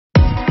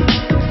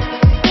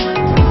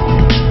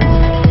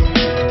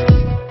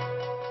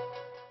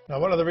Now,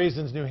 one of the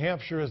reasons New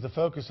Hampshire is the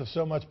focus of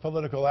so much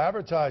political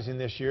advertising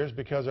this year is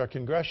because our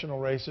congressional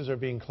races are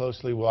being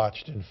closely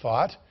watched and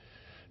fought.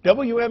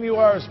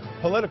 WMUR's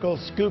Political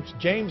Scoop's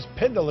James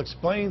Pindle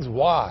explains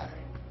why.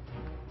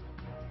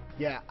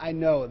 Yeah, I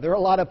know. There are a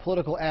lot of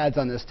political ads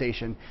on this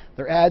station.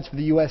 There are ads for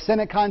the U.S.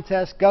 Senate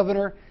contest,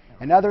 governor,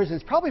 and others.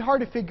 And it's probably hard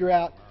to figure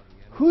out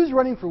who's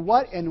running for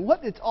what and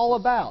what it's all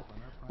about.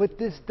 But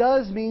this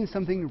does mean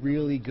something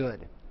really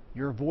good.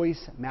 Your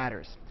voice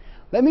matters.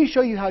 Let me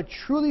show you how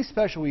truly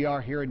special we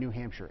are here in New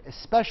Hampshire,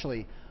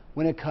 especially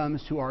when it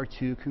comes to our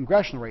two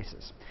congressional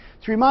races.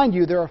 To remind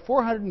you, there are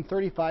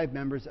 435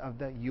 members of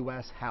the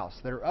U.S.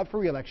 House that are up for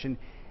re-election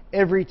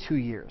every 2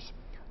 years.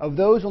 Of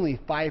those, only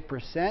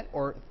 5%,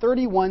 or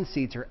 31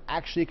 seats, are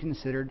actually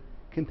considered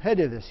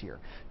competitive this year.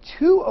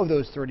 2 of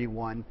those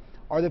 31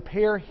 are the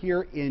pair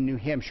here in New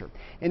Hampshire.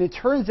 And it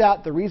turns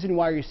out the reason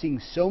why you're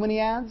seeing so many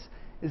ads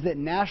is that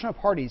national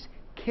parties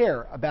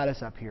care about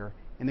us up here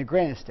in the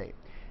Granite State.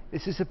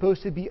 This is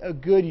supposed to be a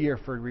good year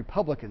for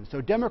Republicans, so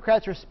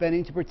Democrats are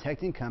spending to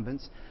protect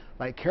incumbents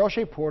like Carol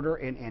Shea Porter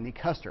and Andy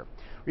Custer.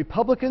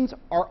 Republicans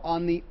are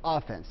on the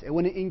offense and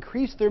want to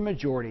increase their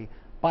majority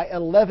by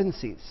 11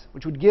 seats,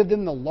 which would give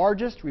them the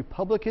largest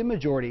Republican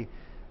majority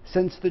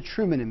since the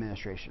Truman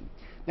administration.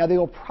 Now, they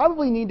will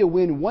probably need to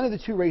win one of the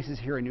 2 races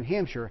here in New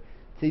Hampshire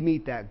to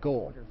meet that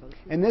goal.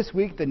 And this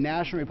week, the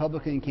National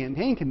Republican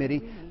Campaign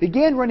Committee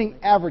began running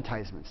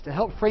advertisements to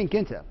help Frank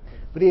Ginta,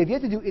 but they have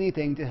yet to do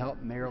anything to help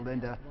Mayor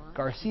Linda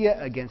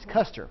Garcia against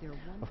Custer.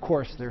 Of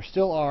course, there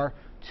still are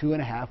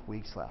 2.5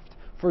 weeks left.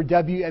 For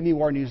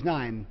WMUR News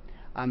 9,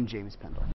 I'm James Pindle.